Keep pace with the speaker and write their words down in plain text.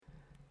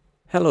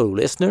Hello,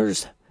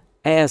 listeners.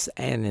 As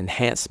an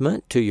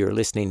enhancement to your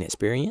listening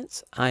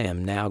experience, I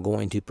am now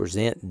going to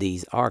present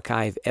these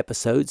archive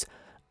episodes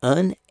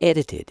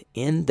unedited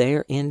in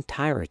their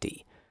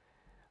entirety,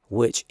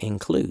 which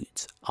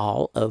includes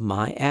all of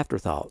my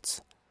afterthoughts.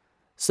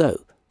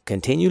 So,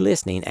 continue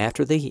listening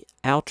after the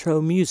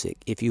outro music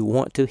if you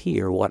want to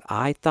hear what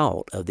I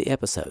thought of the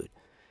episode.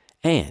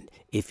 And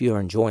if you're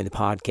enjoying the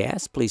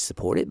podcast, please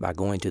support it by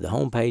going to the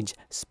homepage,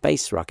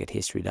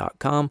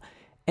 spacerockethistory.com,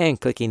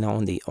 and clicking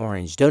on the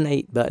orange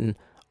donate button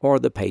or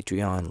the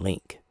Patreon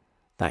link.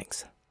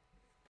 Thanks.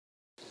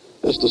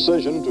 This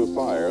decision to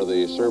fire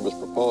the Service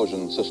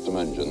Propulsion System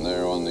engine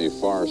there on the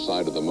far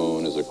side of the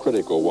moon is a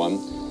critical one,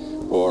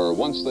 for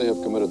once they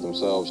have committed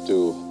themselves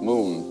to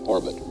moon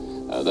orbit,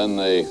 then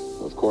they,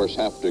 of course,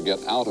 have to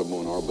get out of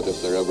moon orbit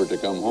if they're ever to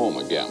come home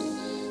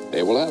again.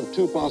 They will have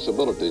two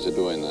possibilities of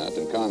doing that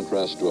in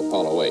contrast to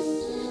Apollo 8.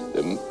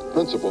 The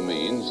principal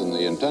means and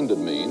the intended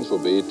means will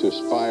be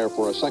to fire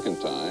for a second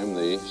time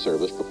the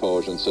Service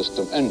Propulsion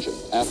System engine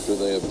after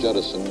they have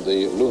jettisoned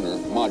the lunar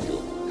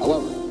module.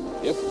 However,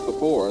 if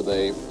before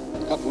they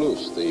cut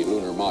loose the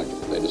lunar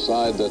module, they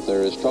decide that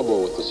there is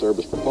trouble with the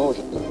Service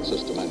Propulsion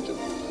System engine,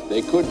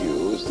 they could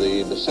use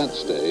the descent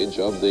stage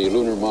of the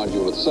lunar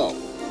module itself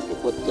to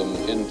put them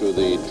into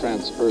the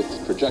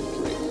trans-Earth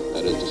trajectory,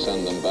 that is to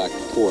send them back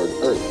toward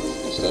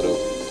Earth instead of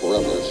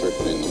forever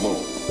circling the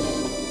moon.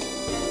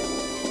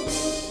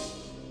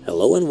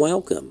 Hello and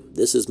welcome.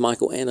 This is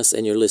Michael Annis,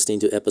 and you're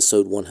listening to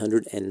episode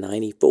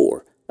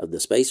 194 of the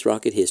Space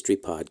Rocket History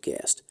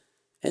Podcast.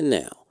 And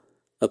now,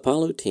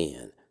 Apollo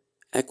 10,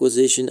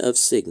 Acquisition of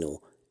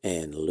Signal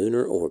and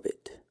Lunar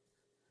Orbit.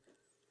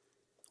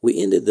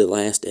 We ended the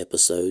last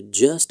episode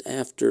just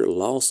after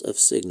loss of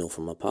signal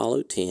from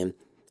Apollo 10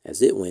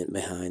 as it went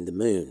behind the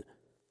moon.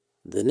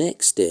 The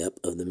next step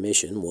of the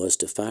mission was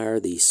to fire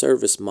the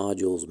service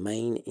module's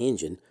main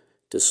engine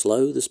to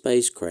slow the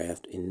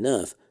spacecraft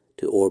enough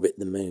to orbit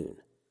the moon.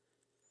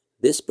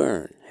 This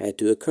burn had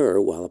to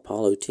occur while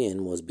Apollo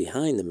 10 was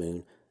behind the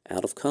moon,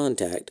 out of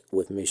contact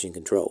with mission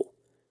control.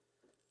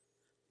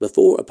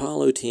 Before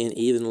Apollo 10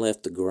 even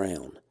left the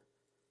ground,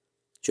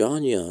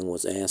 John Young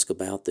was asked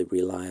about the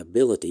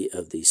reliability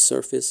of the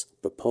Surface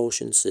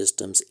Propulsion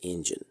System's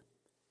engine.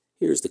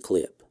 Here's the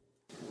clip.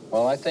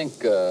 Well, I think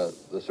the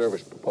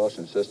Surface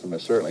Propulsion System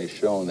has certainly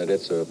shown that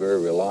it's a very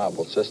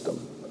reliable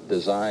system.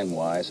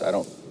 Design-wise, I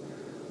don't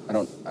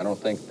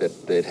think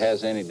that it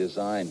has any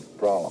design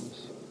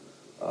problems.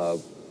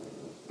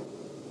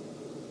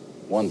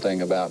 One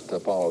thing about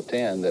Apollo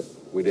 10 that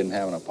we didn't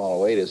have in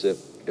Apollo 8 is if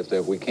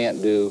we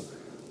can't do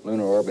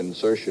lunar orbit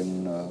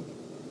insertion,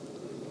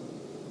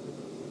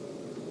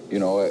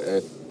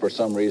 if for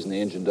some reason the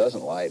engine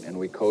doesn't light and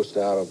we coast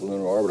out of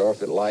lunar orbit, or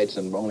if it lights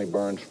and only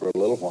burns for a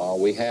little while,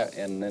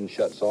 and then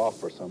shuts off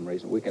for some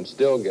reason, we can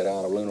still get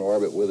out of lunar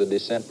orbit with a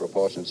descent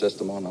propulsion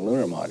system on the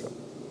lunar module.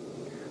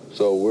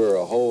 So we're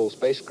a whole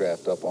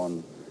spacecraft up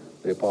on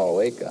the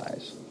Apollo 8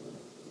 guys.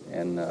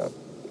 And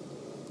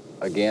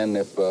again,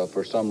 if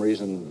for some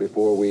reason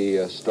before we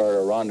start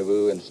our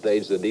rendezvous and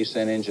stage the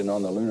descent engine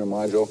on the lunar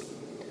module,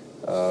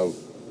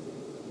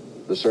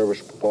 the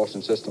Service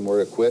Propulsion System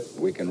were to quit,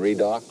 we can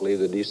redock, leave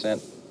the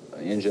descent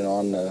engine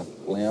on the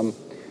LEM,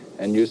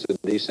 and use the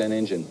descent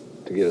engine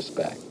to get us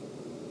back.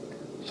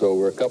 So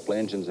we're a couple of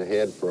engines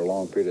ahead for a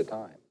long period of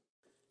time.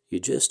 You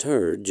just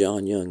heard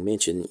John Young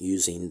mention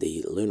using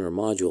the lunar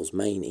module's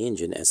main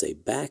engine as a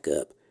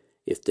backup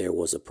if there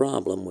was a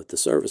problem with the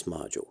service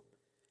module.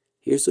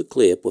 Here's a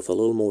clip with a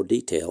little more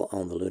detail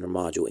on the lunar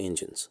module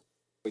engines.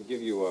 We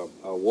give you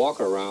a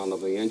walk around of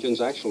the engines.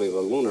 Actually,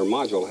 the lunar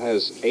module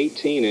has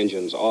 18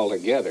 engines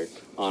altogether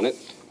on it,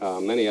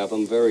 many of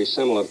them very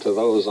similar to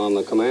those on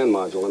the command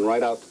module. And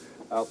right out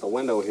the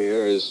window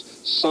here is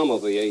some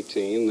of the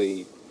 18,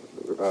 the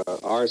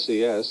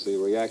RCS, the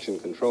Reaction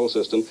Control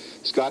System.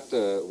 Scott,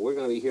 we're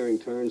going to be hearing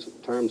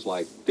terms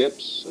like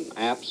DIPS and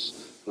APS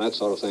and that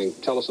sort of thing.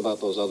 Tell us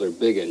about those other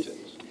big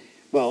engines.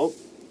 Well,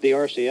 the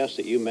RCS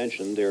that you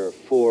mentioned, there are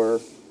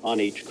 4 on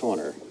each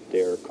corner.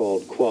 They're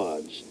called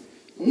quads.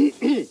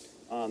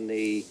 On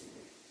the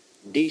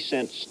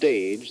descent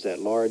stage, that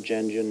large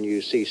engine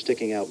you see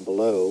sticking out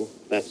below,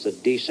 that's the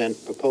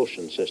Descent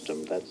Propulsion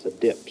System. That's the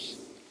DIPS.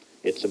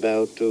 It's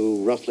about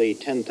roughly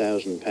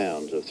 10,000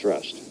 pounds of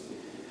thrust.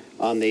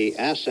 On the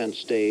ascent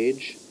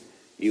stage,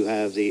 you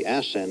have the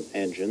ascent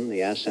engine,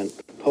 the Ascent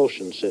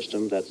Propulsion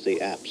System. That's the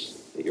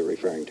APS that you're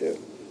referring to.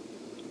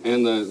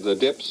 And the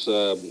DIPS,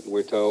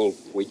 we're told,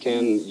 we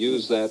can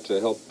use that to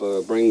help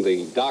bring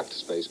the docked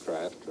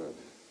spacecraft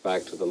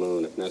back to the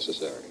moon if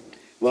necessary.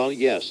 Well,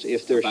 yes,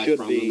 if there back should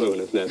from be the moon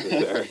if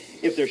necessary.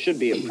 if there should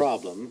be a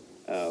problem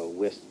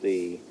with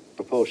the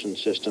propulsion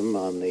system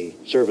on the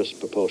service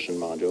propulsion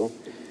module,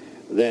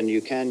 then you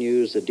can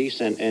use the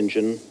descent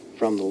engine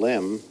from the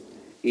LEM,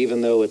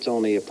 even though it's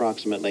only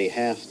approximately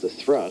half the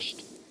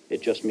thrust.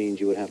 It just means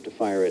you would have to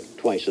fire it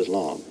twice as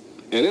long.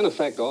 And in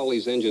effect, all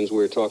these engines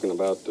we're talking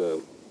about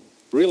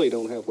really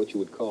don't have what you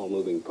would call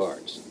moving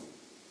parts.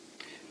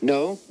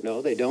 No,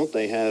 they don't.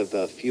 They have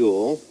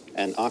fuel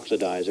and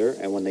oxidizer,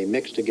 and when they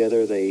mix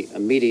together, they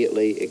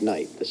immediately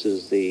ignite. This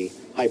is the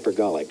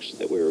hypergolics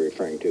that we were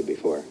referring to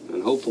before.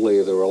 And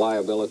hopefully the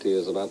reliability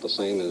is about the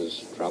same as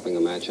dropping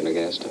a match in a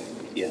gas tank.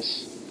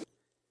 Yes.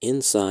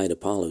 Inside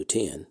Apollo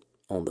 10,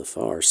 on the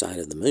far side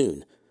of the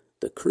moon,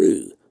 the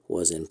crew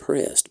was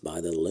impressed by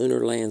the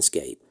lunar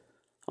landscape,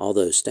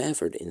 although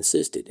Stafford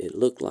insisted it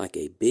looked like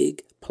a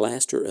big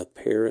plaster of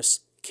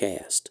Paris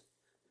cast.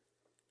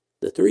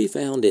 The three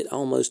found it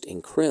almost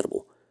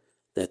incredible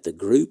that the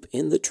group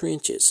in the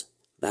trenches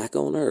back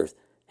on Earth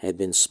had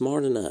been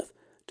smart enough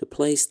to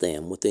place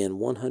them within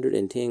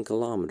 110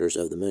 kilometers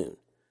of the moon.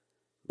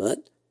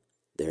 But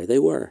there they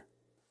were.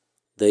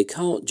 They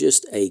caught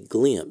just a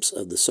glimpse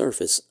of the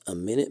surface a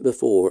minute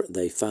before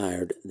they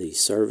fired the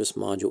service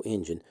module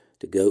engine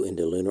to go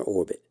into lunar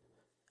orbit,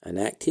 an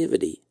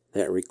activity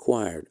that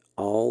required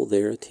all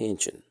their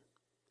attention.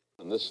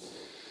 And this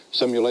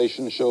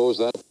simulation shows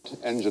that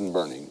engine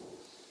burning.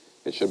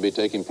 It should be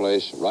taking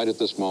place right at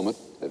this moment.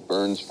 It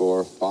burns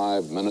for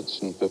 5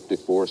 minutes and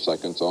 54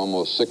 seconds,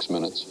 almost 6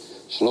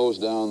 minutes, slows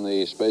down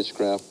the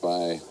spacecraft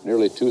by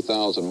nearly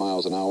 2,000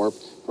 miles an hour,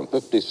 from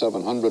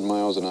 5,700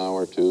 miles an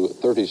hour to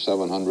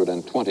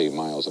 3,720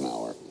 miles an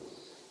hour.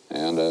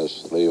 And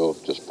as Leo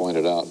just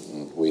pointed out,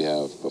 and we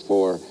have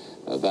before,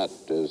 that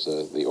is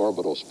the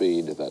orbital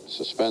speed that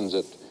suspends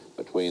it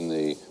between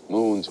the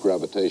moon's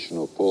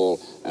gravitational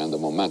pull and the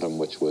momentum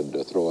which would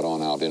throw it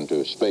on out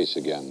into space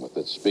again with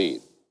its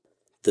speed.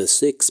 The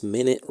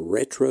 6-minute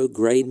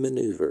retrograde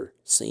maneuver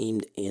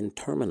seemed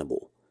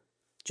interminable,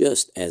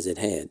 just as it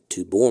had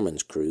to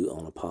Borman's crew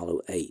on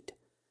Apollo 8.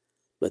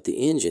 But the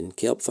engine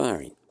kept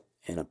firing,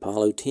 and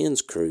Apollo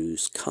 10's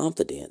crew's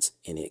confidence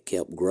in it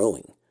kept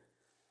growing.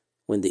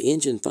 When the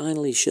engine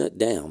finally shut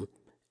down,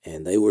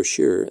 and they were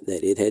sure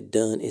that it had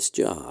done its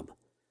job,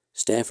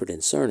 Stafford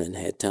and Cernan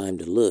had time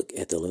to look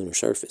at the lunar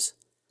surface.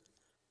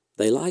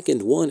 They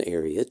likened one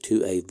area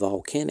to a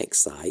volcanic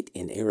site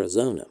in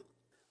Arizona.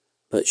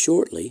 But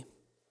shortly,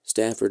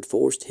 Stafford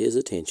forced his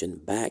attention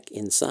back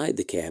inside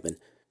the cabin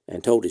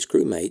and told his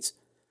crewmates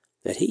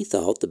that he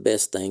thought the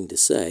best thing to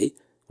say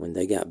when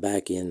they got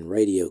back in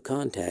radio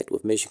contact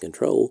with Mission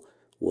Control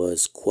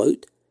was,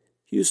 quote,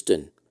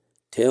 "Houston,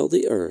 tell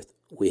the Earth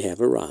we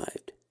have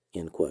arrived,"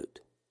 end quote.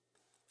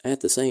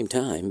 At the same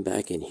time,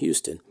 back in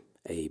Houston,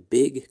 a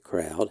big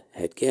crowd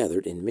had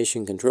gathered in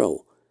Mission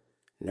Control,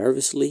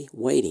 nervously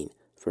waiting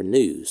for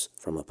news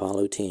from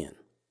Apollo 10.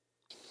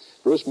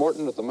 Bruce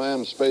Morton at the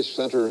Manned Space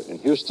Center in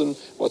Houston.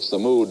 What's the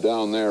mood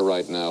down there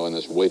right now in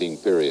this waiting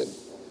period?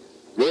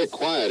 Very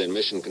quiet in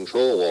Mission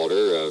Control,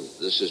 Walter.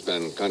 This has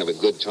been kind of a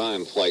good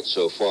time flight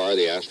so far.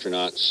 The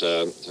astronauts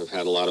have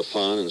had a lot of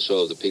fun, and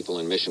so have the people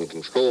in Mission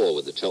Control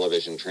with the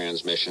television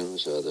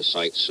transmissions, the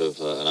sights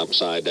of an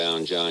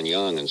upside-down John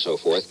Young and so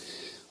forth.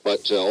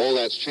 But all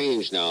that's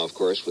changed now, of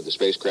course, with the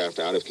spacecraft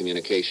out of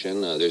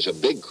communication. There's a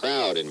big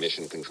crowd in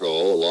Mission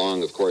Control,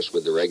 along, of course,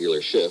 with the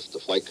regular shift, the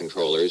flight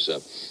controllers.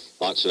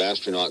 Lots of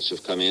astronauts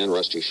have come in.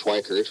 Rusty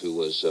Schweikert, who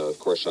was, of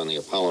course, on the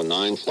Apollo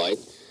 9 flight.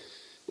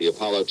 The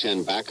Apollo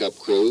 10 backup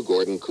crew,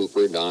 Gordon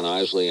Cooper, Don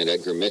Isley, and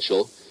Edgar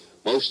Mitchell.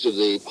 Most of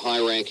the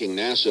high-ranking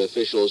NASA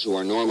officials who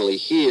are normally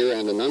here,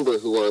 and a number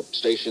who are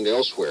stationed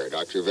elsewhere.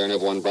 Dr. Wernher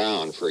von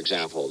Braun, for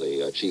example,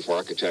 the chief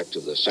architect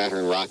of the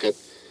Saturn rocket.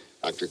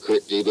 Dr.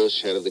 Kurt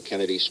Debus, head of the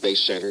Kennedy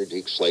Space Center.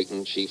 Deke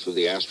Slayton, chief of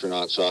the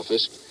astronauts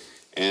office.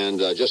 And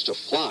just a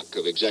flock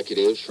of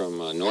executives from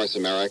North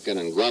American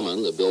and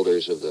Grumman, the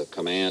builders of the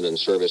command and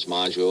service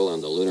module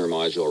and the lunar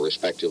module,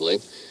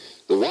 respectively.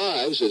 The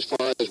wives, as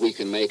far as we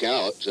can make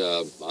out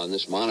on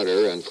this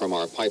monitor and from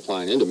our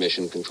pipeline into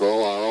Mission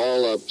Control, are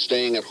all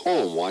staying at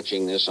home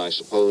watching this, I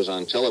suppose,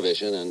 on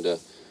television and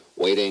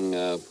waiting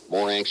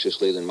more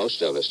anxiously than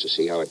most of us to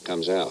see how it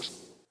comes out.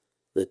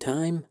 The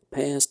time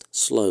passed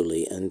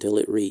slowly until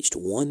it reached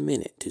 1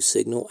 minute to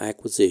signal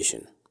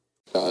acquisition.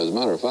 As a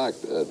matter of fact,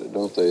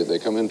 don't they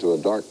come into a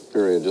dark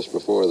period just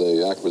before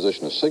the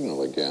acquisition of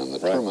signal again. The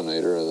right.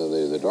 Terminator,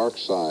 the dark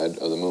side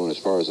of the moon, as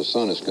far as the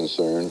sun is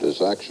concerned,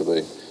 is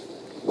actually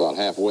about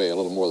halfway, a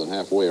little more than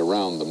halfway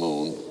around the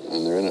moon,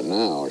 and they're in it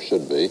now, or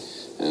should be,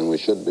 and we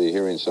should be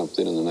hearing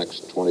something in the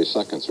next 20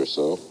 seconds or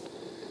so.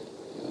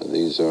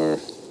 These are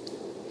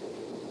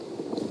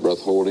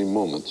breath-holding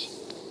moments.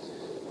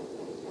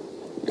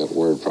 We'll get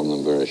word from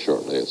them very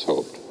shortly, it's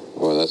hoped.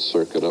 Boy, that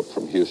circuit up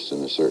from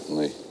Houston is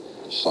certainly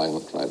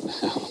silent right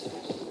now.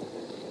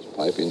 It's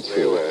piping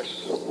through. AOS.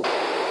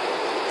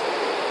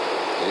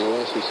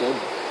 AOS, you said?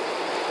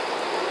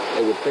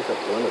 They would pick up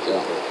telemetry.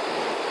 Yeah.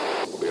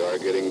 We are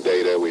getting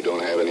data. We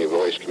don't have any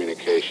voice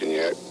communication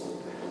yet.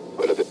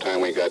 But at the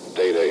time we got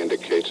data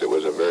indicates it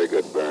was a very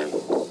good burn.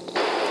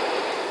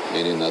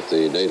 Meaning that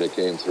the data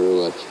came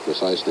through at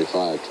precisely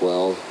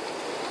 5:12.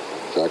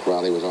 Jack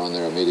Riley was on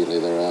there immediately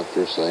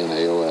thereafter saying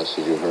AOS,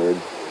 as you heard,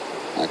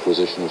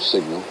 acquisition of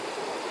signal.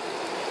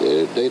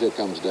 The data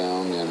comes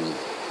down in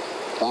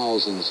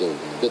thousands of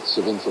bits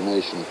of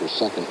information per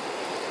second.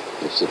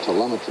 It's the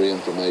telemetry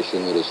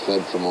information that is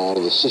fed from all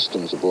of the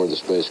systems aboard the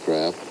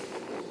spacecraft,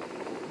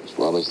 as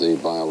well as the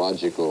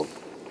biological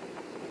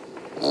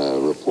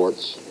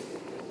reports,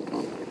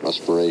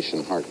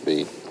 respiration,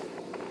 heartbeat.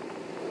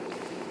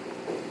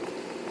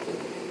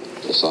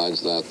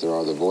 Besides that, there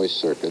are the voice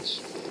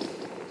circuits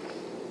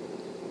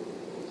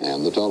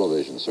and the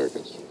television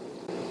circuits.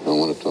 I don't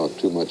want to talk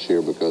too much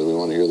here because we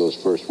want to hear those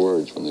first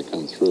words when they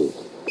come through.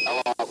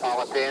 Hello,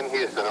 Apollo 10,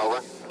 Houston,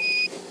 over.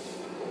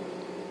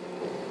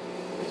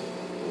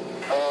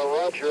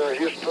 Roger,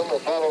 Houston,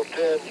 Apollo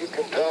 10, you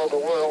can tell the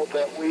world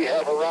that we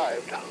have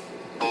arrived.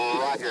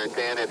 Roger,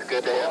 10, it's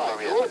good to hear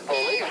from you. You wouldn't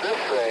believe this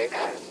thing.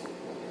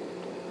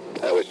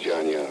 That was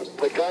John Young.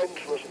 The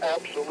guidance was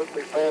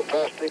absolutely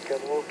fantastic,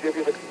 and we'll give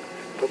you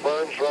the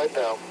burns right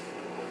now.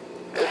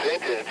 This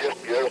engine is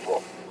just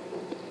beautiful.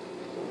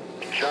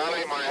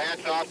 Charlie, my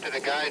hat's off to the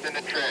guys in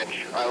the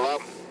trench. I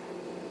love them.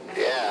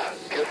 Yeah,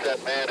 kiss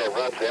that man that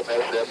runs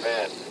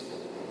MSFN.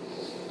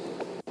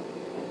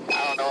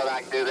 I don't know if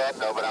I can do that,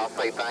 though, but I'll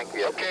say thank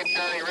you. Okay,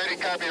 Charlie, ready?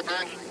 Copy your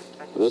burns?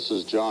 This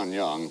is John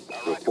Young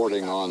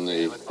reporting on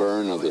the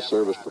burn of the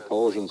Service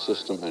Propulsion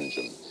System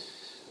engine,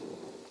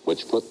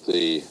 which put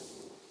the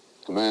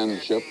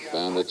command ship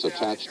and its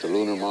attached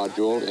lunar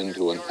module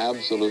into an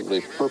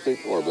absolutely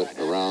perfect orbit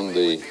around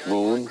the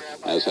moon,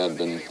 as had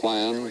been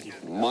planned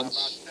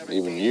months,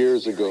 even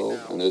years ago,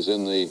 and is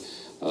in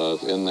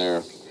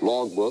their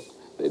logbook.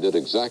 They did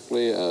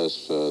exactly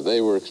as they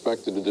were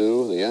expected to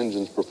do. The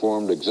engines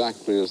performed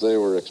exactly as they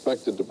were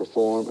expected to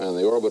perform, and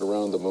the orbit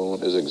around the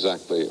moon is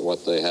exactly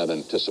what they had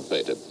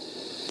anticipated.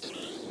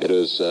 It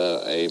is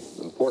an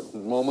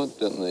important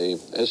moment in the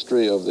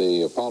history of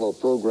the Apollo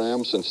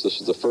program, since this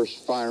is the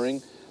first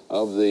firing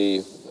of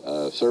the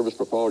Service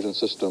Propulsion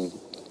System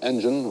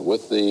engine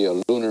with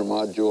the lunar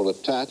module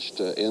attached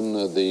in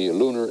the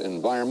lunar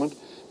environment,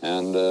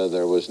 and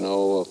there was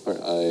no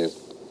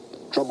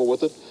trouble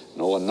with it.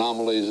 No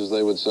anomalies, as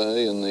they would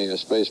say, in the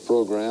space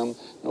program,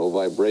 no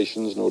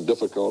vibrations, no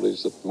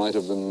difficulties that might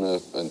have been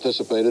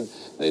anticipated.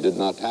 They did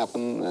not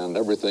happen, and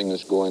everything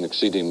is going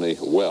exceedingly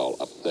well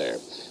up there.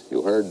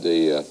 You heard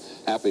the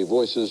happy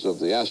voices of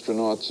the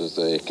astronauts as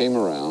they came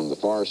around the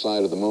far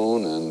side of the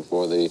moon, and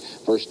for the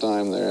first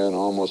time there in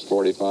almost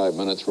 45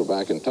 minutes were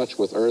back in touch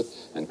with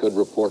Earth and could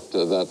report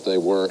that they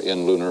were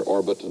in lunar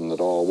orbit and that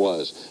all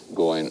was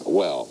going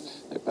well.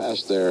 They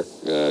passed their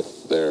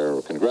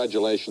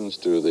congratulations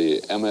to the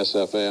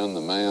MSFN,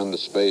 the Manned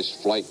Space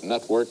Flight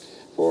Network,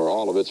 for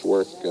all of its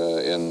work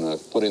in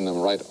putting them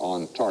right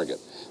on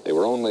target. They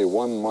were only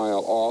 1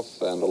 mile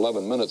off and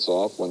 11 minutes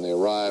off when they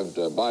arrived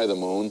by the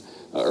moon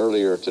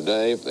earlier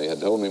today. They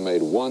had only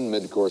made one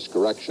mid-course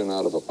correction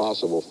out of a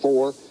possible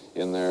 4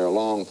 in their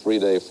long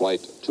 3-day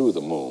flight to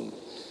the moon.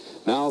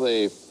 Now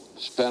they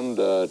spend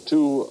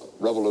 2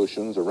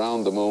 revolutions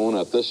around the moon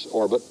at this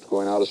orbit,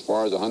 going out as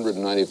far as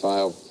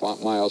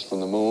 195 miles from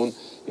the moon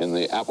in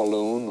the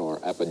apoloon or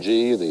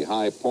apogee, the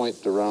high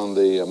point around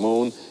the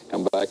moon,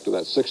 come back to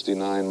that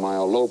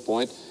 69-mile low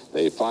point.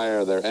 They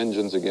fire their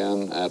engines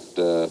again at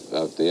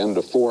the end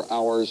of 4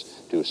 hours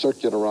to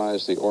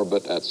circularize the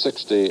orbit at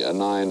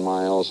 69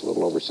 miles, a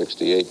little over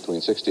 68, between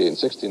 68 and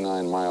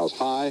 69 miles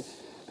high,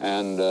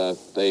 and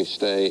they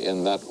stay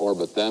in that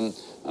orbit then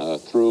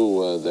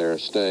through their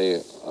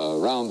stay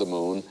around the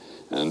moon,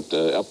 and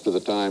up to the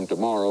time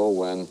tomorrow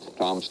when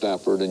Tom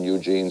Stafford and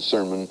Eugene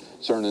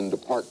Cernan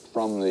depart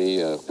from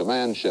the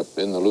command ship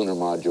in the lunar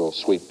module,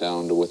 sweep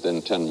down to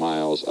within 10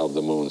 miles of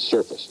the moon's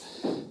surface.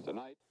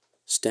 Tonight,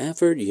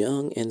 Stafford,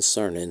 Young, and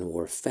Cernan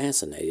were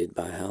fascinated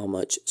by how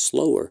much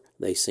slower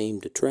they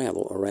seemed to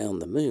travel around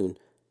the moon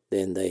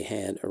than they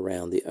had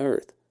around the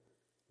Earth.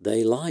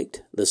 They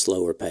liked the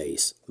slower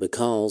pace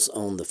because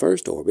on the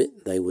first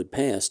orbit they would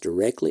pass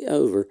directly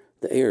over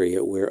the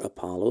area where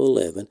Apollo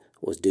 11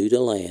 was due to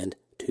land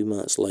 2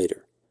 months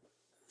later.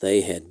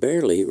 They had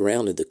barely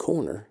rounded the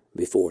corner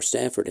before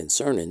Stafford and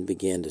Cernan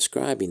began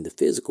describing the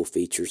physical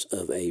features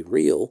of a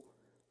reel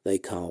they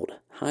called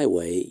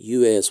Highway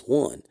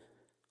US-1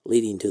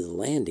 leading to the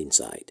landing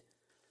site.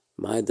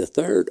 By the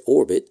third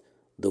orbit,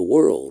 the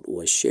world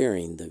was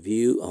sharing the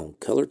view on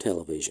color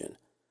television.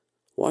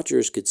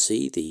 Watchers could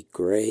see the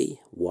gray,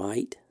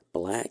 white,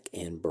 black,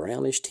 and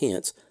brownish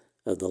tints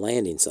of the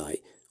landing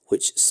site,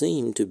 which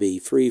seemed to be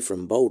free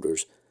from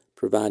boulders,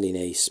 providing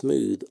a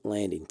smooth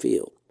landing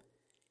field.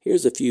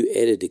 Here's a few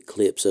edited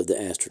clips of the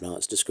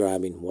astronauts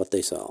describing what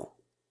they saw.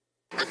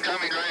 We're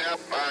coming right up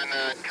on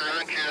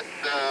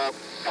Tarantulus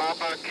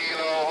Papa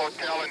Kilo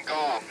Hotel and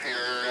Golf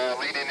here,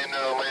 leading into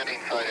the landing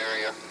site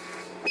area.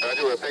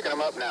 Roger, we're picking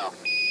them up now.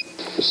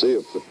 the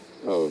Sea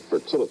of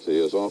Fertility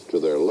is off to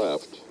their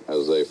left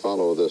as they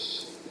follow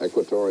this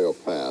equatorial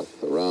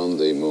path around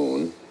the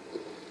moon.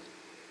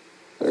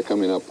 They're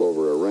coming up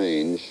over a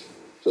range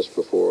just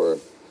before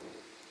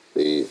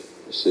the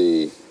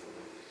Sea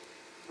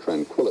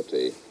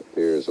Tranquility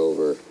appears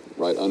over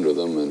right under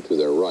them and to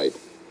their right.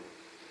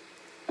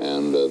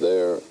 And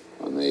there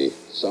on the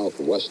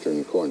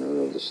southwestern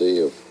corner of the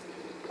Sea of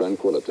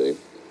Tranquility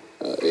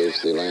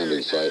is the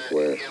landing site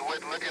where...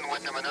 Looking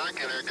with the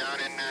binocular down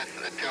in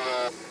to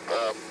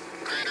a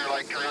crater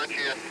like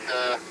Tarantulus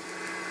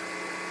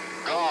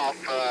golf,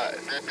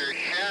 that there's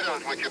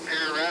shadows which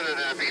appear rather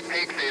than be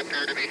peaks, they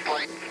appear to be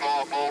slight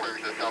small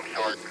boulders of some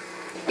sort.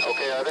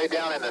 Okay, are they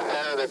down in the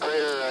center of the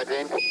crater,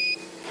 James?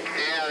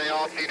 Yeah, they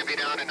all seem to be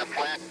down in the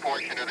flat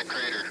portion of the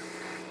crater.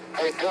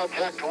 Hey, tell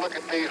Jack to look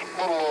at these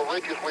little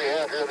ridges we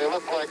have here. They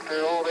look like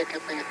they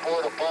could be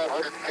 400 to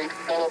 500 feet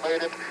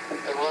elevated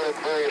and run in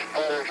various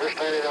patterns. They're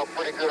standing out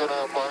pretty good on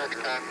our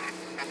monitor.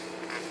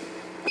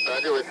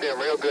 Roger, we see them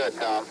real good,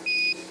 Tom.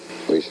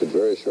 We should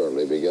very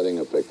shortly be getting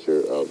a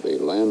picture of the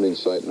landing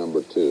site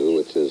number 2,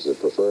 which is the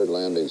preferred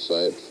landing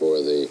site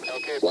for the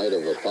flight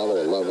of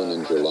Apollo 11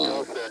 in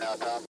July.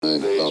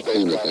 The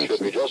spacecraft should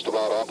be just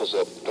about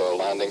opposite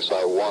landing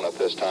site 1 at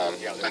this time.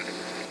 You're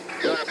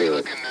going to be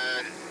looking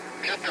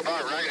just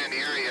about right in the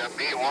area of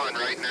B1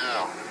 right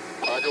now.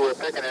 Roger, we're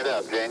picking it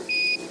up, Gene.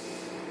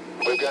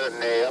 We've got it in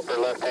the upper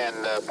left-hand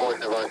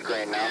portion of our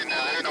screen now. And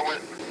I don't know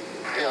what...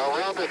 Yeah,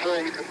 around this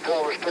area you can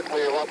tell there's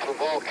particularly lots of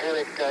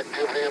volcanic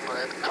activity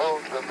and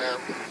cones in there.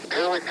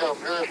 Here we come.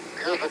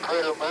 Here's the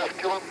crater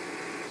Masculin.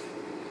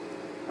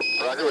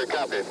 Roger, we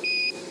copy.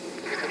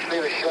 You can see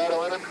the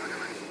shadow in it.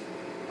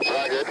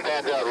 Roger, it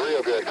stands out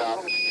real good,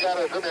 Tom.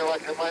 Shadows in there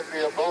like there might be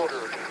a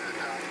boulder.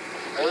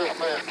 There's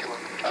Masculin.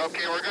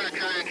 Okay, we're going to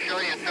try and show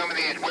you some of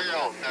these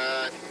whales.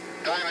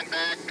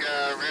 Diamondback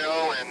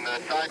rill and the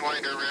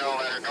Sidewinder rill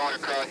that are going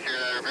across here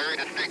that are very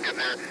distinctive.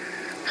 They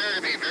appear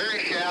to be very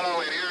shallow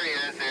in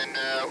areas, and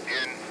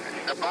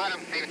the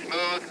bottom seems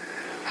smooth.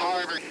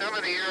 However, some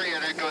of the area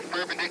that goes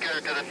perpendicular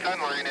to the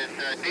sunline is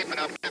deep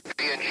enough to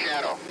be in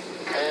shadow.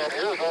 And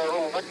here's our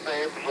little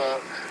nicknames, the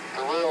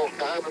rills,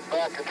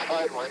 Diamondback and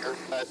Sidewinder.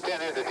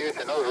 10 inches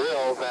used in those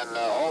rills, and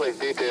all these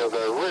details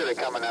are really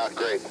coming out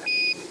great.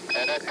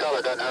 And that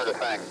color doesn't hurt a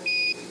thing.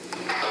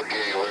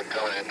 Okay, we're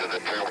coming into the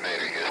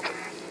Terminator, Houston.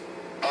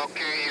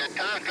 Okay,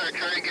 Tom's going to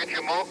try to get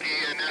you Moki,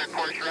 and then, of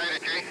course, right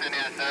adjacent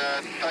is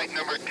site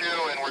number 2,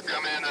 and we're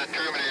coming into the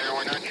Terminator.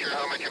 We're not sure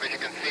how much of it you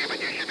can see,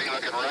 but you should be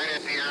looking right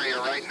at the area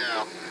right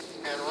now.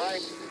 And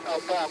right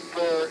about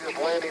there is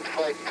landing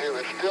site 2.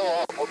 It's still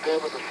awful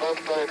dim, and the sun's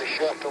starting to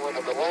shaft the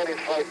window, but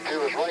landing site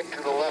 2 is right to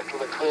the left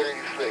of the crater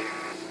you see.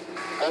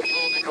 That's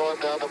where we'll be going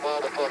down to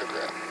monitor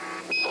photograph.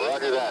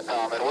 Roger that,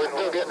 Tom, and we're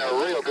still getting a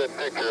real good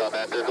picture on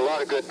that. There's a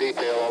lot of good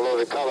detail, although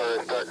the color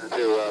is starting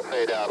to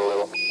fade out a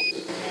little.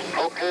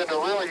 Okay, the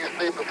rill you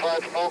see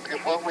beside smoke is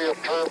what we have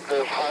termed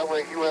as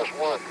Highway US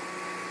 1.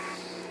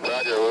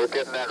 Roger, we're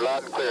getting that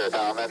loud and clear,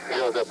 Tom. That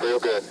shows up real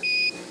good.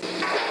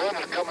 The sun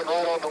is coming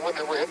right on the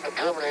window. We're hitting the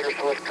Terminator,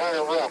 so it's kind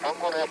of rough. I'm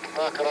going to have to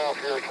knock it off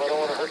here, so I don't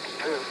want to hurt the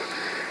tube.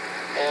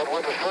 And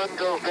when the sun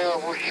goes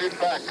down, we'll shoot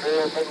back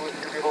there, and then we'll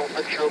give you a little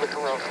picture of the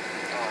corona.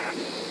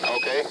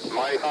 Okay,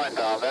 mighty fine,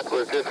 Tom. That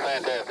was just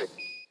fantastic.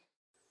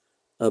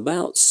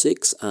 About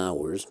 6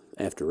 hours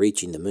after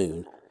reaching the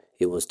moon,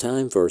 it was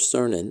time for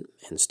Cernan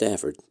and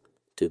Stafford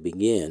to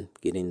begin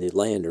getting the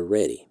lander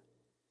ready.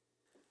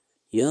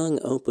 Young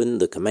opened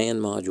the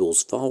command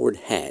module's forward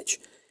hatch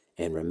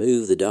and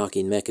removed the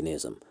docking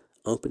mechanism,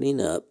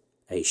 opening up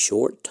a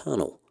short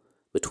tunnel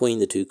between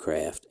the two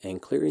craft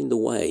and clearing the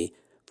way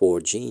for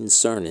Gene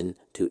Cernan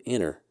to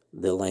enter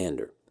the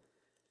lander.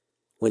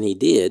 When he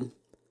did,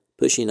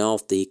 pushing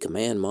off the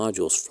command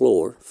module's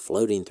floor,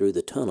 floating through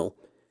the tunnel,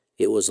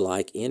 it was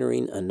like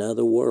entering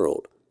another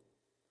world.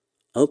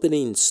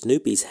 Opening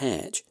Snoopy's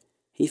hatch,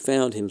 he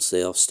found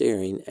himself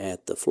staring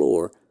at the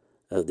floor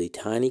of the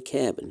tiny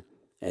cabin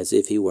as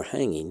if he were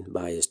hanging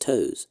by his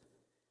toes.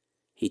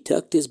 He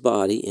tucked his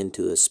body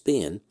into a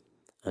spin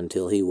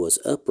until he was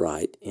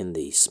upright in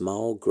the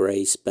small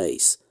gray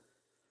space.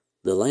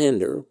 The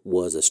lander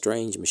was a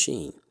strange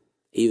machine,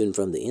 even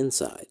from the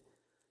inside,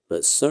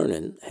 but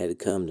Cernan had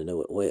come to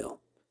know it well.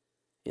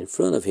 In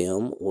front of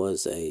him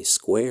was a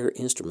square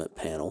instrument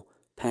panel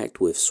packed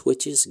with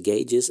switches,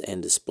 gauges,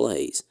 and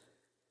displays.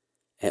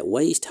 At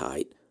waist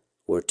height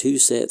were 2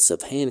 sets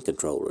of hand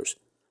controllers,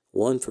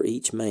 one for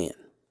each man.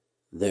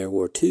 There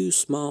were 2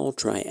 small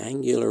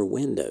triangular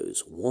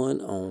windows,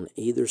 one on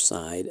either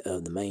side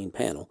of the main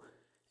panel,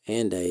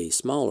 and a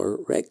smaller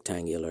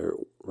rectangular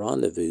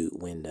rendezvous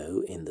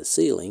window in the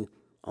ceiling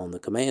on the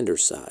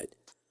commander's side.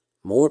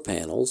 More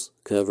panels,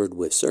 covered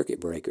with circuit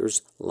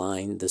breakers,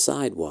 lined the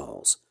side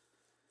walls.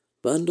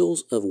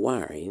 Bundles of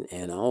wiring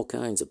and all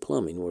kinds of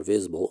plumbing were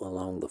visible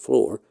along the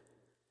floor,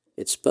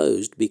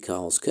 exposed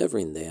because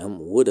covering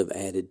them would have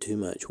added too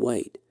much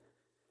weight.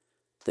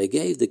 They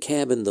gave the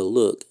cabin the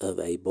look of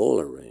a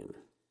boiler room.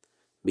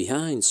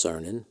 Behind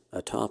Cernan,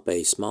 atop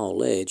a small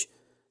ledge,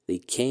 the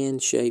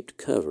can-shaped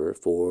cover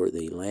for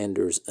the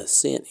lander's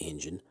ascent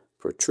engine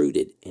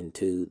protruded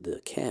into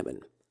the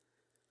cabin.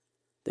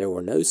 There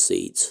were no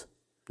seats,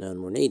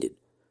 none were needed.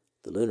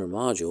 The lunar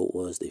module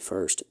was the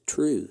first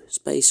true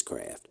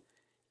spacecraft.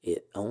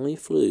 It only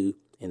flew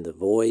in the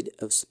void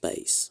of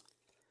space.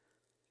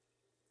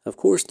 Of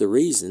course, the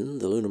reason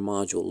the lunar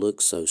module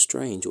looked so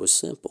strange was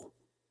simple.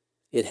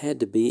 It had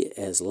to be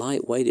as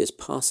lightweight as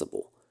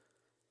possible.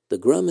 The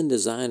Grumman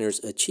designers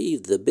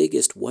achieved the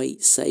biggest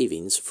weight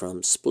savings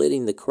from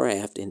splitting the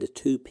craft into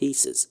 2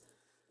 pieces.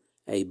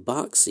 A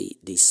boxy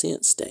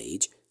descent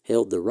stage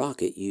held the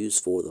rocket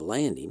used for the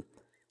landing,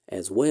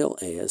 as well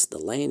as the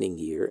landing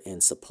gear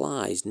and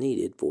supplies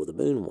needed for the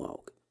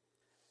moonwalk.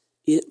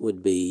 It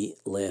would be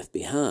left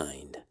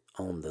behind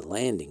on the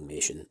landing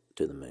mission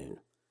to the moon.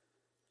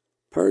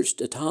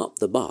 Perched atop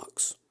the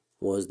box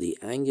was the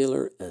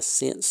angular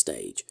ascent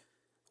stage,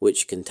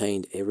 which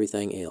contained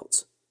everything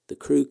else: the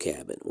crew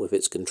cabin with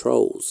its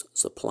controls,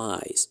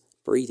 supplies,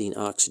 breathing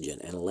oxygen,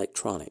 and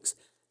electronics,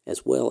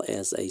 as well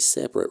as a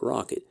separate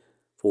rocket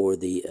for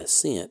the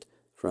ascent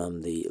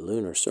from the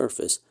lunar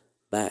surface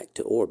back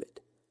to orbit.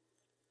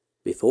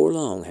 Before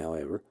long,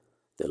 however,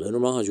 the lunar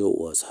module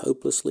was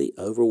hopelessly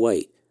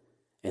overweight,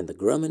 and the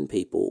Grumman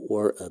people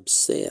were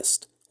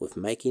obsessed with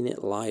making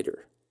it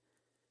lighter.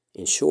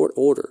 In short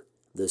order,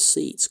 the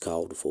seats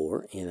called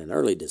for in an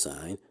early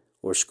design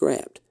were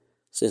scrapped,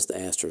 since the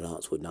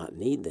astronauts would not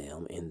need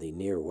them in the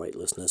near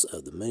weightlessness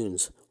of the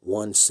moon's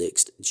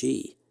 1/6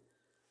 G.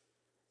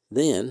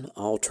 Then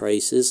all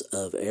traces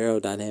of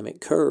aerodynamic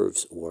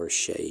curves were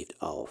shaved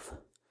off.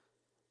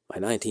 By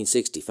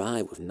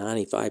 1965, with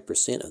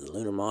 95% of the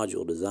lunar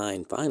module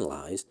design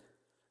finalized,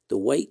 the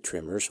weight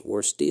trimmers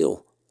were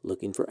still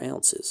looking for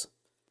ounces.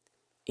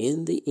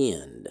 In the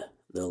end,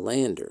 the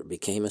lander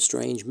became a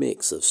strange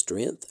mix of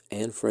strength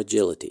and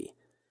fragility.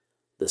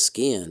 The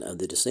skin of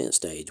the descent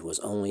stage was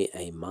only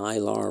a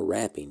mylar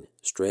wrapping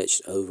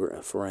stretched over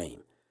a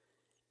frame.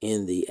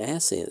 In the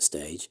ascent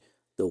stage,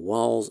 the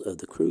walls of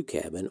the crew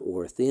cabin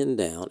were thinned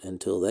down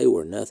until they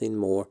were nothing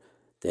more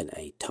than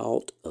a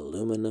taut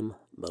aluminum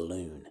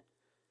balloon,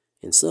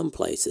 in some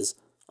places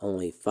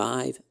only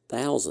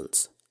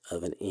 5/1000ths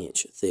of an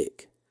inch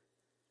thick.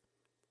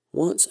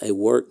 Once a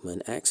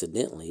workman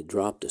accidentally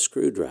dropped a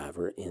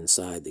screwdriver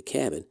inside the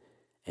cabin,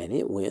 and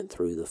it went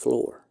through the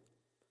floor.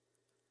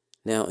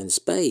 Now in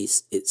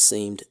space, it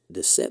seemed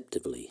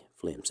deceptively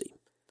flimsy.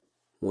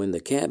 When the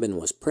cabin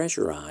was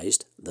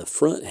pressurized, the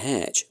front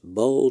hatch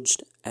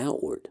bulged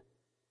outward.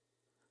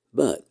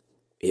 But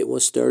it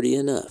was sturdy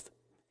enough,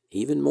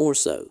 even more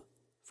so,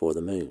 for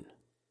the moon.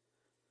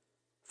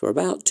 For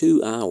about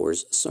 2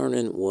 hours,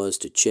 Cernan was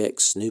to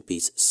check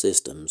Snoopy's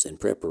systems in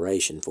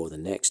preparation for the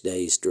next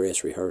day's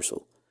dress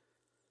rehearsal.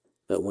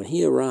 But when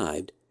he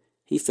arrived,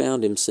 he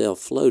found himself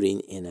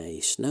floating in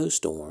a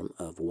snowstorm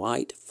of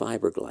white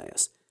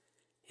fiberglass.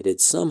 It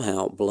had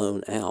somehow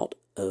blown out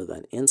of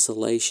an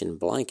insulation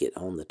blanket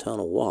on the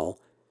tunnel wall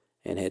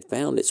and had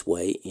found its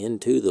way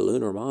into the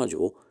lunar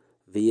module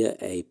via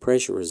a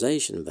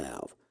pressurization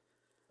valve.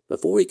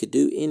 Before he could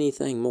do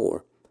anything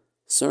more,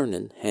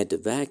 Cernan had to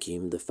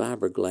vacuum the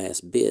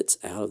fiberglass bits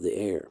out of the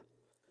air.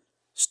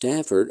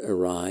 Stafford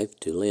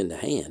arrived to lend a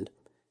hand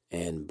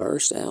and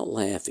burst out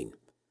laughing.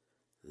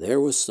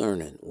 There was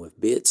Cernan with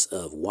bits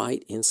of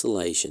white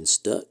insulation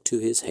stuck to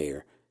his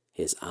hair,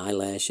 his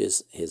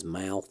eyelashes, his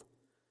mouth,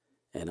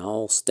 and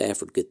all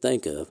Stafford could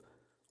think of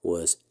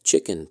was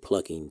chicken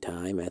plucking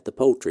time at the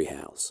poultry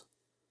house.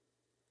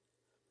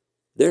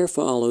 There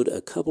followed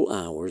a couple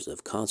hours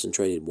of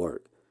concentrated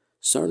work.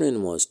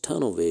 Cernan was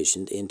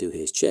tunnel-visioned into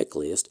his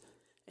checklist,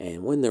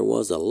 and when there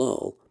was a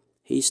lull,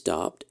 he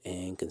stopped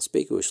and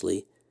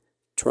conspicuously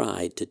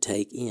tried to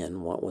take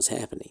in what was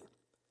happening.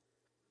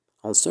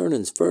 On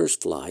Cernan's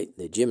first flight,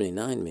 the Gemini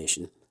 9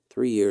 mission,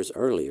 3 years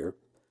earlier,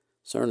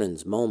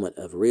 Cernan's moment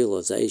of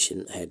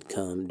realization had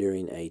come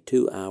during a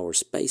 2-hour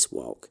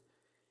spacewalk.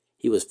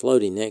 He was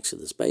floating next to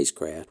the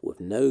spacecraft with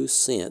no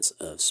sense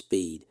of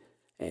speed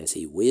as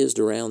he whizzed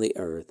around the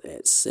Earth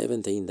at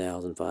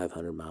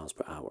 17,500 miles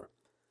per hour,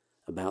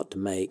 about to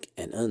make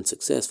an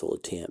unsuccessful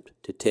attempt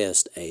to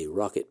test a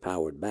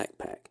rocket-powered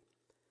backpack.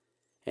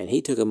 And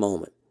he took a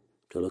moment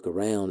to look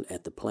around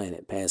at the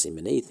planet passing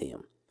beneath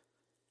him,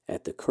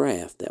 at the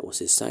craft that was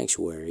his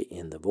sanctuary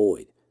in the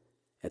void,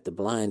 at the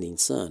blinding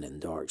sun in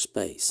dark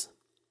space.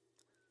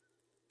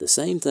 The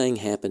same thing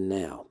happened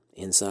now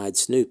inside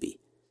Snoopy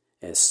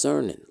as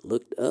Cernan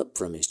looked up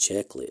from his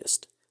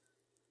checklist.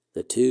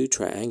 The 2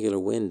 triangular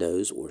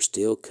windows were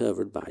still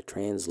covered by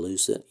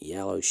translucent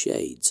yellow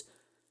shades,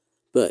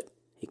 but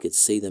he could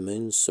see the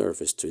moon's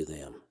surface through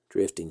them,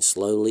 drifting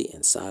slowly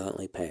and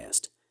silently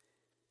past,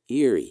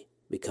 eerie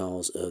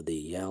because of the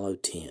yellow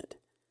tint.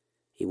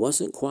 He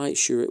wasn't quite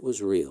sure it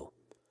was real,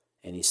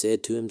 and he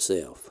said to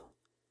himself,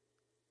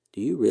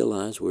 "Do you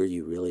realize where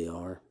you really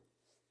are?"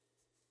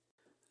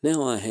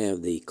 Now I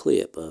have the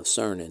clip of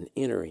Cernan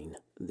entering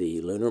the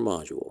lunar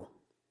module.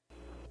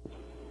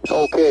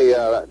 Okay,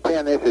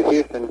 10, this is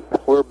Houston.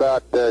 We're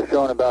about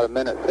showing about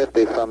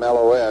 1:50 from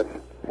LOS,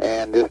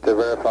 and just to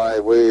verify,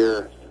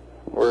 we're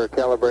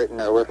calibrating,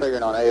 or we're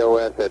figuring on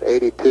AOS at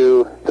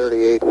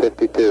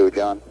 823852,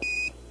 John.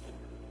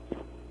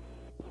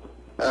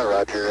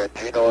 Roger.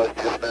 Gino is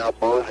just now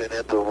moseying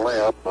into the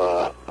limb,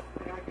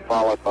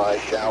 followed by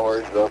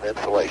showers of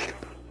insulation.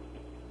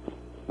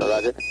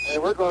 Roger.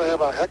 And we're going to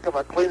have a heck of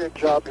a cleaning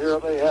job here.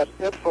 They had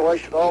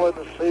insulation all in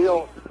the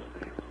seal,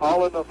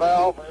 all in the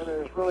valve, and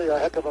it's really a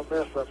heck of a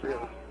mess up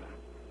here.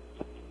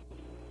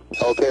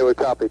 Okay, we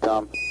copy,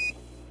 Tom. It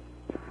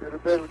would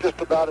have been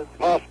just about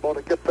impossible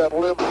to get that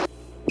limb.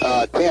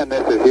 10,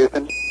 this is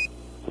Houston.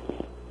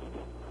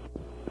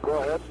 Go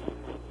ahead.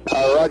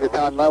 Roger,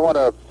 Tom. I want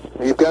to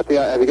Have you got the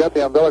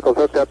umbilicals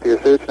hooked up to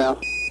your suits now?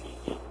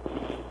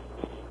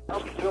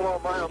 I'm still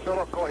on my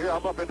umbilical here.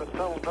 I'm up in the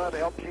tunnel trying to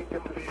help you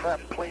get this crap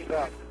cleaned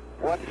up.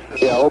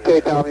 Yeah,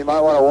 okay, Tom. You might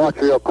want to watch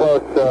real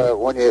close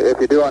if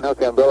you do unhook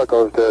the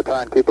umbilicals to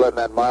try and keep letting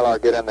that Mylar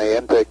get in the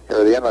intake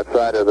or the inlet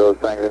side of those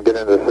things and get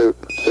into the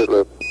suit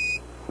loop.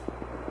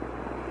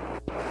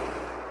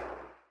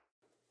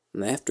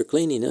 And after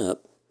cleaning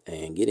up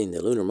and getting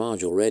the lunar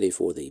module ready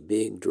for the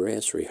big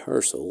dress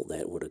rehearsal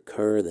that would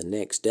occur the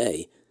next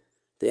day,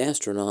 the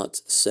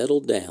astronauts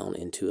settled down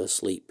into a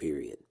sleep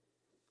period.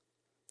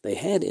 They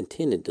had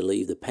intended to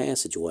leave the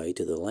passageway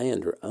to the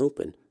lander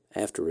open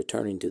after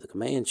returning to the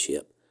command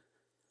ship,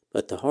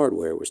 but the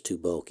hardware was too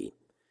bulky.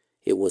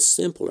 It was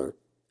simpler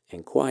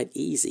and quite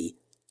easy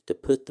to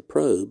put the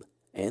probe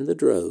and the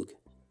drogue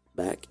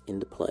back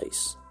into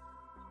place.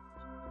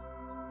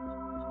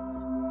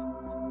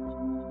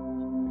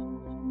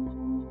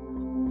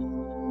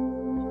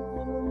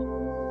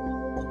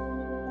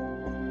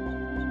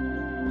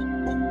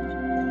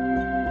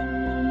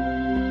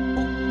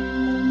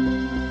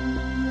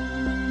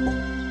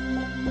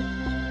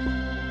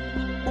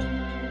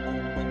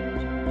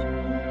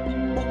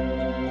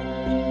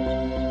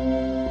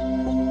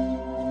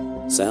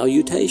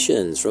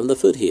 Salutations from the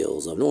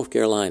foothills of North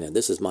Carolina.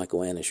 This is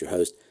Michael Annis, your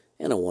host,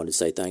 and I wanted to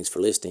say thanks for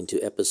listening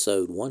to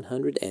episode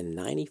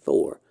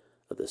 194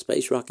 of the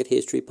Space Rocket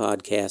History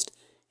Podcast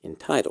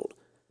entitled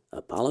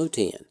Apollo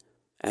 10,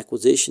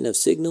 Acquisition of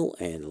Signal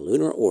and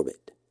Lunar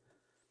Orbit. I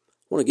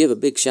want to give a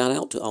big shout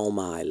out to all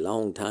my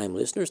long-time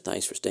listeners.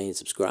 Thanks for staying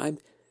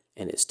subscribed,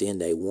 and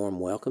extend a warm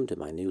welcome to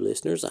my new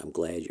listeners. I'm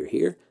glad you're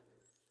here.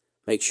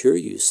 Make sure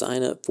you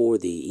sign up for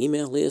the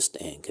email list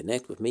and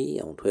connect with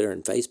me on Twitter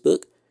and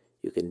Facebook.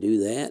 You can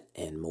do that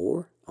and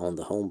more on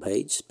the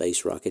homepage,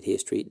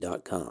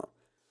 spacerockethistory.com.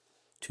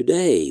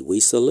 Today, we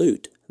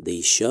salute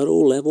the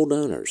shuttle-level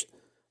donors.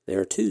 There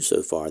are 2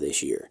 so far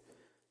this year.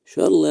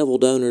 Shuttle-level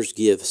donors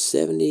give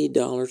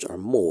 $70 or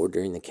more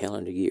during the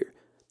calendar year.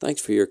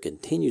 Thanks for your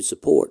continued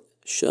support,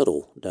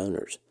 shuttle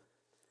donors.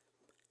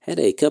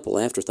 Had a couple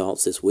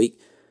afterthoughts this week.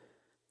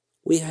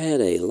 We had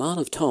a lot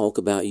of talk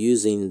about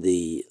using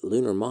the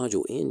lunar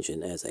module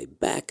engine as a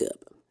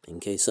backup in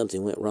case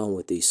something went wrong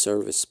with the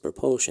service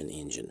propulsion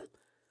engine.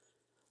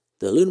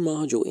 The lunar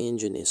module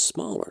engine is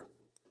smaller,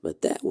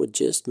 but that would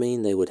just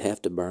mean they would have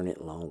to burn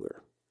it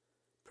longer.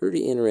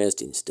 Pretty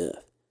interesting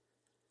stuff.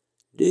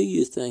 Do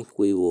you think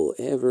we will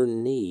ever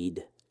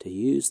need to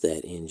use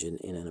that engine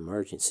in an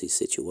emergency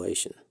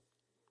situation?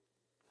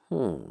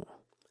 I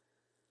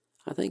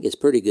think it's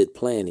pretty good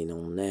planning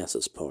on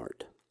NASA's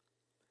part.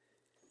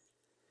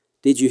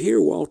 Did you hear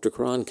Walter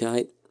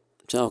Cronkite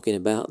talking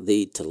about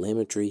the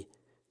telemetry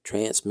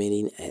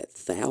transmitting at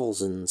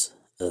thousands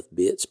of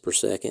bits per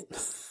second?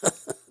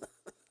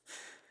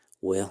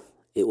 Well,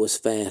 it was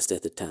fast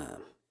at the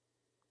time.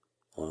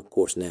 Well, of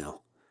course now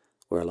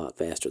we're a lot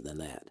faster than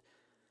that.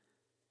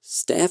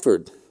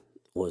 Stafford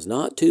was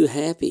not too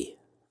happy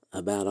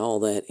about all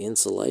that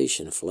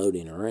insulation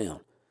floating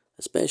around,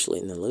 especially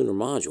in the lunar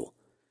module,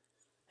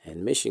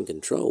 and Mission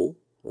Control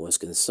was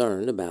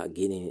concerned about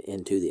getting it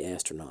into the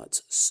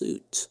astronauts'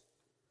 suits.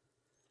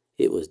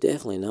 It was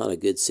definitely not a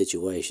good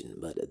situation,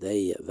 but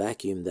they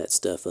vacuumed that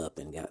stuff up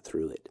and got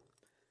through it.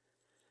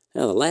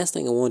 Now, the last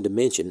thing I wanted to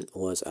mention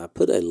was I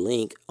put a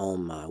link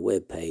on my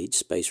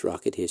webpage,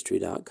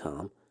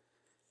 spacerockethistory.com,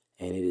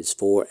 and it is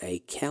for a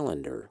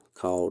calendar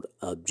called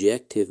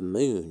Objective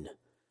Moon,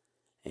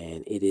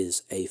 and it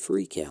is a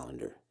free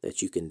calendar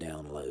that you can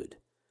download.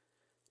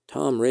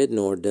 Tom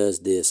Rednor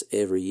does this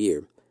every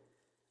year.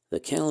 The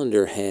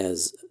calendar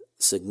has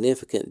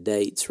significant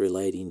dates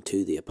relating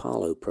to the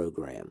Apollo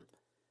program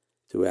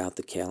throughout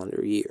the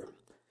calendar year.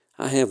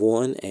 I have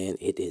one, and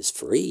it is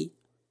free,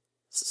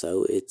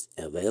 so it's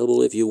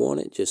available if you want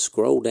it. Just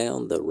scroll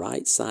down the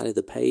right side of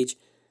the page,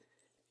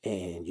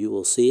 and you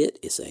will see it.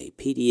 It's a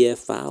PDF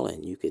file,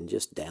 and you can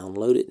just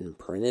download it and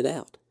print it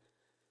out.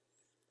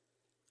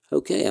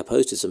 Okay, I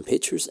posted some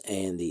pictures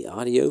and the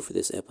audio for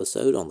this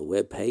episode on the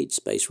webpage,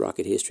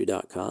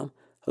 spacerockethistory.com.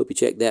 Hope you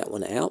check that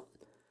one out.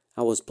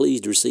 I was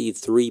pleased to receive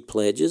 3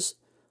 pledges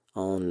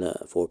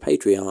for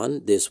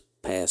Patreon this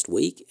past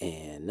week,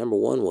 and number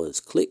 1 was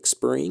Click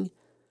Spring,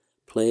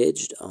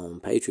 pledged on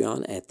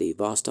Patreon at the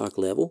Vostok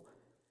level,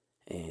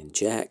 and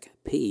Jack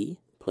P.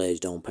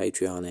 pledged on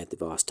Patreon at the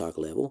Vostok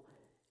level,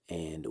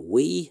 and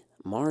We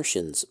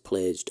Martians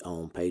pledged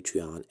on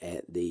Patreon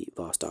at the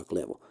Vostok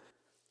level.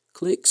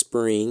 Click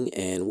Spring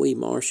and We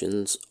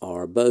Martians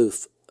are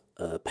both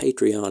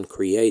Patreon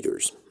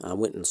creators. I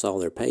went and saw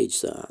their page,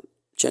 so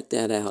check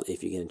that out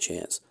if you get a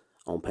chance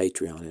on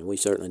Patreon, and we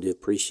certainly do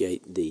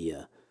appreciate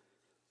the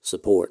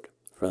support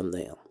from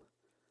them.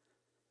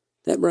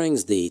 That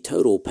brings the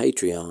total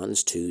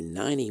Patreons to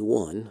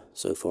 91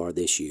 so far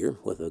this year,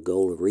 with a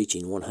goal of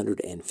reaching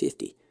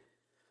 150,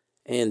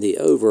 and the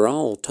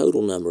overall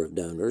total number of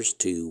donors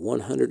to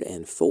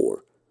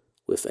 104,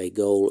 with a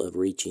goal of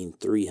reaching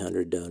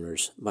 300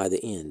 donors by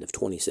the end of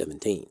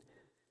 2017.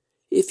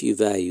 If you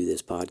value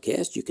this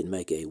podcast, you can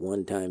make a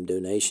one-time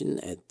donation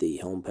at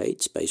the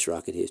homepage,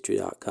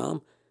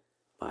 spacerockethistory.com.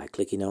 by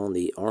clicking on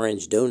the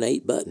orange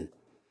Donate button,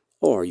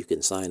 or you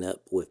can sign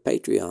up with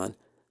Patreon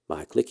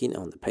by clicking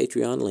on the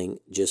Patreon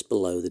link just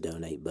below the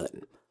Donate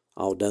button.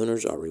 All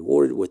donors are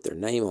rewarded with their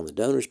name on the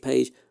donors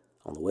page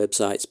on the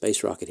website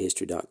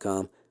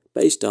spacerockethistory.com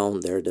based on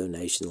their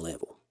donation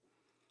level.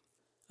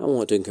 I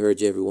want to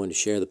encourage everyone to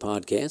share the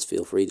podcast.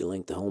 Feel free to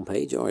link the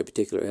homepage or a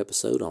particular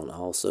episode on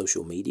all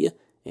social media,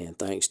 and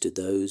thanks to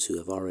those who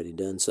have already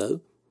done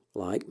so,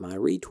 like my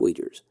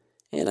retweeters.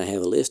 And I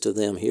have a list of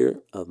them here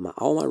of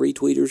all my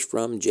retweeters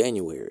from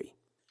January.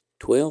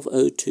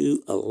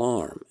 1202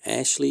 Alarm,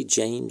 Ashley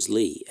James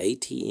Lee,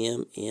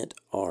 ATM Int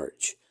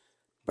Arch,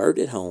 Bert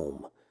at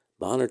Home,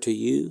 Bonner to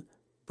You,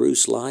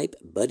 Bruce Lipe,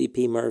 Buddy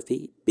P.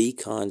 Murphy,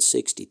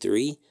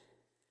 Beacon63,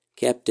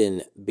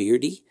 Captain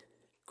Beardy,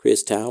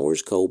 Chris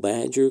Towers, Cole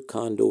Badger,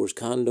 Condor's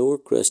Condor,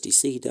 Krusty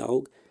Sea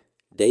Dog,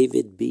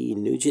 David B.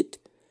 Nugent,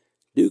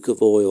 Duke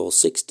of Oil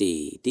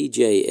 60,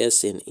 DJ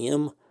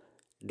SNM,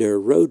 Der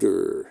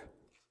Roder,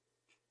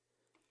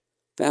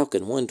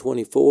 Falcon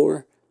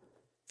 124,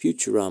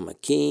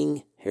 Futurama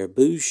King,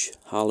 Herbush,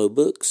 Hollow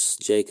Books,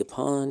 Jacob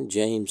Hahn,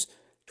 James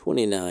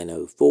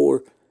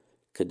 2904,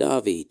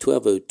 Kadavi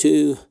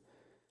 1202,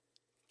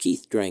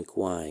 Keith Drank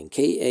Wine,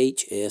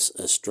 KHS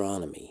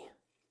Astronomy,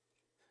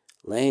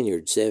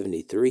 Lanyard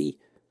 73,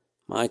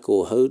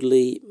 Michael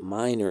Hoadley,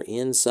 Minor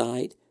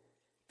Insight,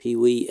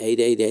 Pee-wee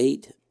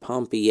 888,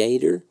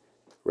 Pompey-ator,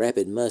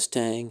 Rapid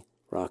Mustang,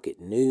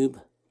 Rocket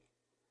Noob,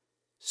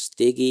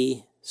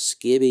 Stiggy,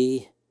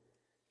 Skibby,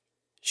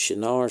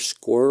 Shinar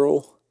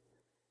Squirrel,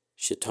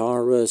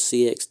 Shatara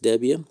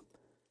CXW,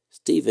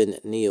 Stephen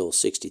Neal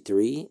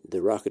 63, The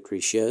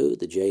Rocketry Show,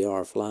 The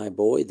JR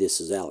Flyboy, This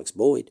is Alex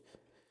Boyd,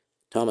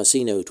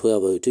 Tomasino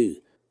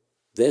 1202,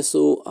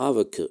 Vessel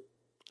Avakut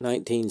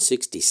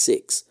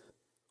 1966,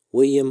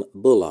 William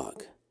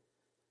Bullock,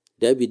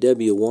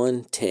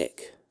 WW1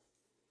 Tech.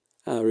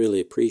 I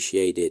really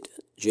appreciate it,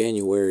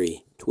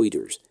 January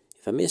tweeters.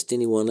 If I missed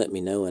anyone, let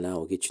me know and I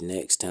will get you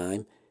next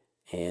time.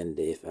 And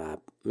if I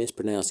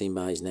mispronounce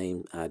anybody's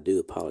name, I do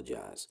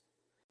apologize.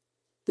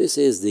 This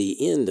is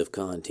the end of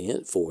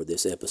content for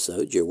this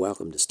episode. You're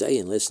welcome to stay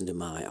and listen to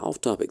my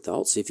off-topic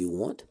thoughts if you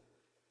want.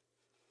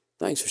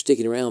 Thanks for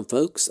sticking around,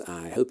 folks.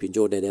 I hope you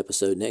enjoyed that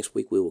episode. Next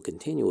week we will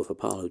continue with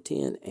Apollo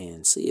 10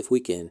 and see if we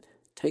can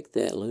take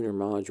that lunar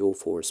module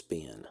for a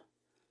spin.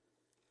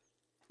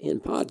 In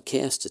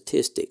podcast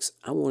statistics,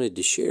 I wanted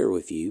to share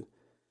with you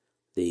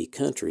the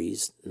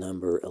countries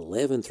number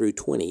 11 through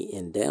 20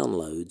 in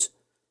downloads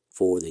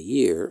for the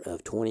year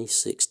of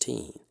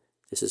 2016.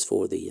 This is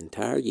for the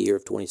entire year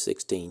of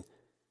 2016,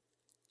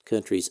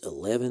 countries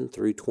 11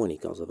 through 20,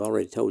 because I've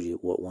already told you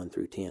what 1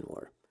 through 10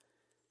 were.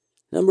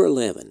 Number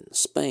 11,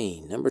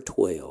 Spain. Number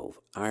 12,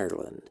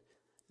 Ireland.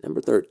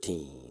 Number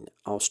 13,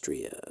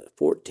 Austria.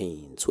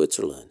 14,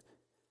 Switzerland.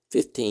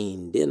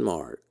 15,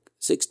 Denmark.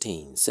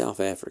 16, South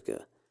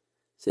Africa.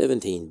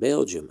 17,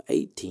 Belgium.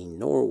 18,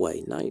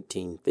 Norway.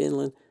 19,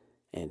 Finland.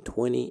 And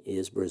 20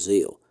 is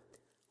Brazil.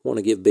 I want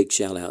to give a big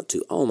shout out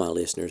to all my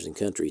listeners in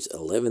countries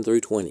 11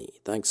 through 20.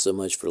 Thanks so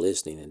much for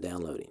listening and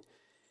downloading.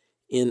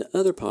 In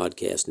other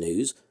podcast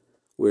news,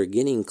 we're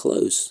getting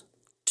close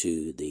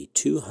to the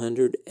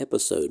 200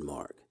 episode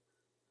mark.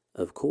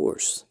 Of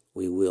course,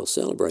 we will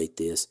celebrate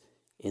this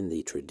in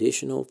the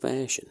traditional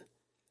fashion.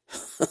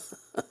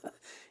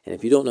 And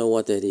if you don't know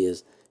what that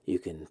is, you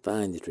can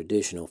find the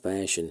traditional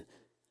fashion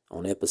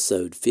on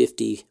episode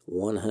 50,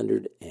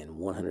 100, and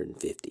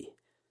 150.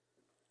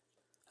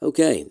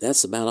 Okay,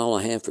 that's about all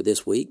I have for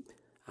this week.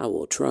 I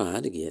will try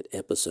to get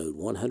episode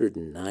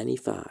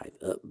 195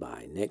 up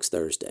by next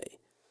Thursday.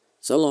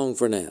 So long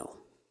for now.